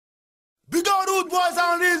Rude boys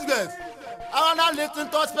and these guys. I wanna listen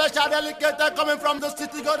to a special delegate coming from the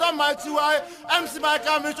city. God almighty, why MC Mike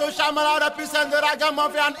and misho, shamara represent the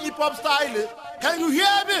ragamuffin and hip-hop style. Can you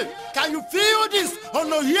hear me? Can you feel this? Oh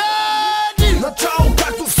no, hear this! Начало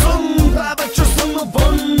както съм, да вече съм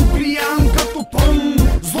навън. Пиян като пън,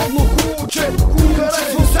 злобно куче.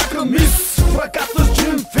 Харесвам всяка мис, в ръката с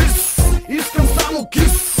джин фис. Искам само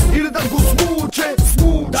кис, или да го смуче.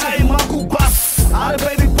 Дай малко бас, аре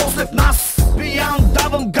бейби после в нас. Пиян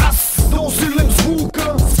давам газ, да усилим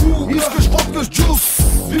звука. Искаш водка с джус,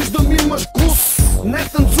 виждам имаш вкус. Не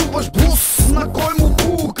танцуваш блуз, на кой му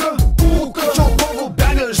пука? Чолково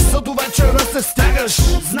бягаш, за до вечера се стягаш.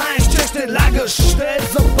 Знаеш, че ще лягаш, ще е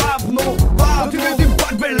забавно. Ти видим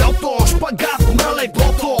пак белето, шпагат на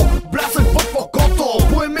леглото. Блясък в окото,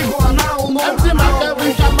 поеми го анално. MC Mike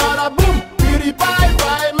with shamara boom. Beauty bye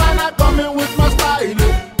bye, man I coming with my style.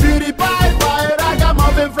 Beauty bye bye,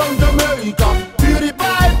 ragamuffin from Jamaica. Beauty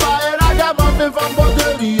bye bye, ragamuffin from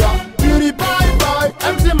Bulgaria. Beauty bye bye,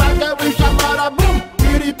 MC Mike with shamara boom.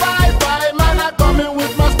 Beauty bye bye, man I coming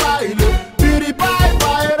with my style. Beauty bye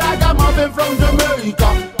bye, ragamuffin from Jamaica.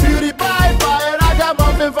 Beauty bye bye,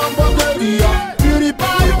 ragamuffin from Bulgaria. Beauty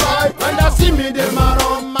bye bye, when they see me they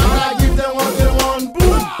run, man I give them what they want,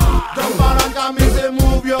 boom. Jump around and me say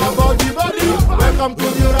move your body. Welcome to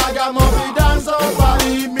the ragamuffin dance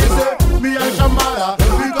party. Me say me and Shamara,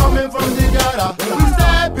 we coming from the ghetto. We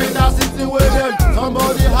step in the city with them,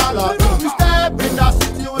 somebody holla. We step in the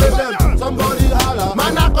city with them, somebody holla.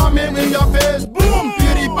 Man I coming in your face, boom.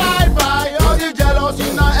 Beauty bye bye, all the jealous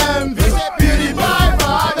in the envy. Beauty bye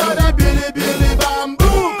bye, all the billy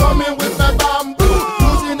bamboo. Coming with my bamboo,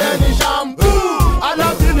 using any shampoo. I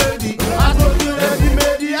love the lady, I told you lady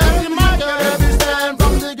made the MC Mike every stand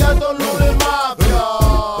from the ghetto looting mafia.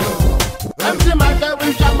 MC Mike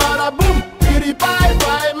with shamara boom. Beauty bye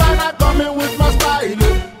bye, man I coming with my style.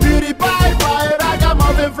 Beauty bye bye,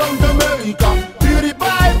 ragamuffin from Jamaica. Beauty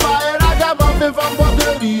bye bye, ragamuffin from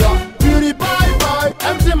Bulgaria. Beauty bye bye,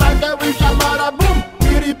 MC Mike with shamara boom.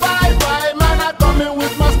 Beauty bye bye, man I coming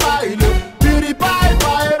with my style. Beauty bye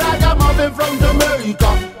bye, ragamuffin from Jamaica.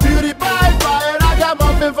 Beauty bye bye,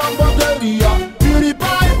 ragamuffin from Bulgaria. Beauty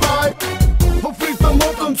bye bye. В ритъма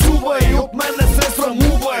танцувай, от мен не се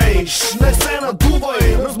срамувай. Не се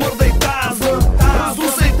надувай, размърдай таза.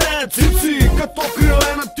 Раздусай те цици, като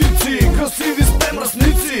криле на птици. Красиви сте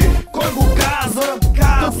мръсници, кой го каза?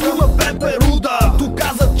 Тафуна бе перуда,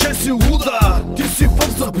 доказа, че си луда. Ти си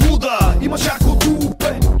в заблуда, имаш яко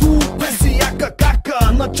тупе. Тупе си яка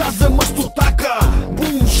кака, на час вземаш стотака.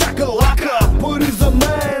 Бум, шака лака, пари за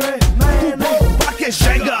мене. Футбол пак е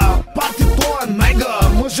жега, партито е мега.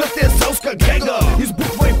 Мъжът е селска гега,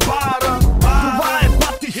 избухвай пара. Това е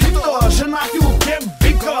пати хита, жена ти от кем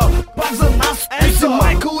вика. Пак за нас MC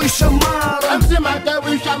Майкъл и Шамара. MC Mike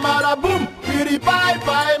with shamara boom. Beauty bye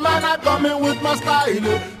bye, man I coming with my style.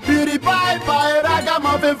 Beauty bye bye,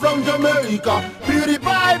 ragamuffin from Jamaica. Beauty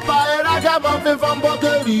bye bye, ragamuffin from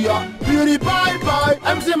Bulgaria. Beauty bye bye,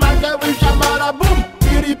 MC Mike with shamara boom.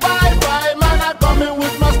 Beauty bye bye, man I coming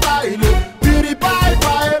with my style. Beauty bye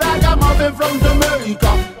bye, ragamuffin from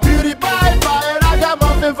Jamaica. Beauty bye bye,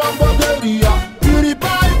 ragamuffin from Bulgaria. Beauty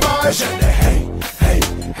bye bye. Hey, hey,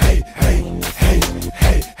 hey, hey, hey,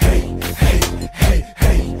 hey, hey, hey, hey,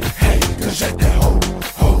 hey, hey. Кажете ho,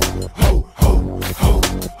 ho, ho, ho, ho,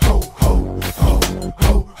 ho, ho, ho,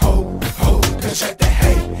 ho, ho, ho. Кажете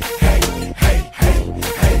hey, hey, hey, hey,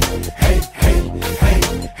 hey, hey, hey, hey,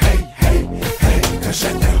 hey, hey, hey.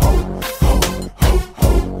 Кажете ho, ho, ho,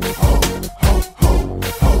 ho, ho, ho, ho,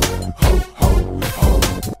 ho, ho, ho, ho.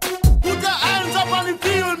 Put your hands up and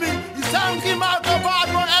feel me. You sound him out the bad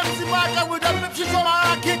one, MC Mike with the misho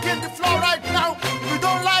shamara kicking the floor right now. If you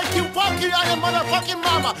don't like you, fuck you and your motherfucking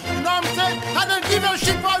mama. You know what I'm saying? I don't give a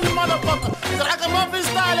shit for you, motherfucker. It's like a muffin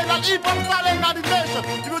style and an hip-hop style and not the nation.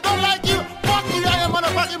 If you don't like you, fuck you and your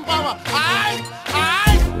motherfucking mama. Alright?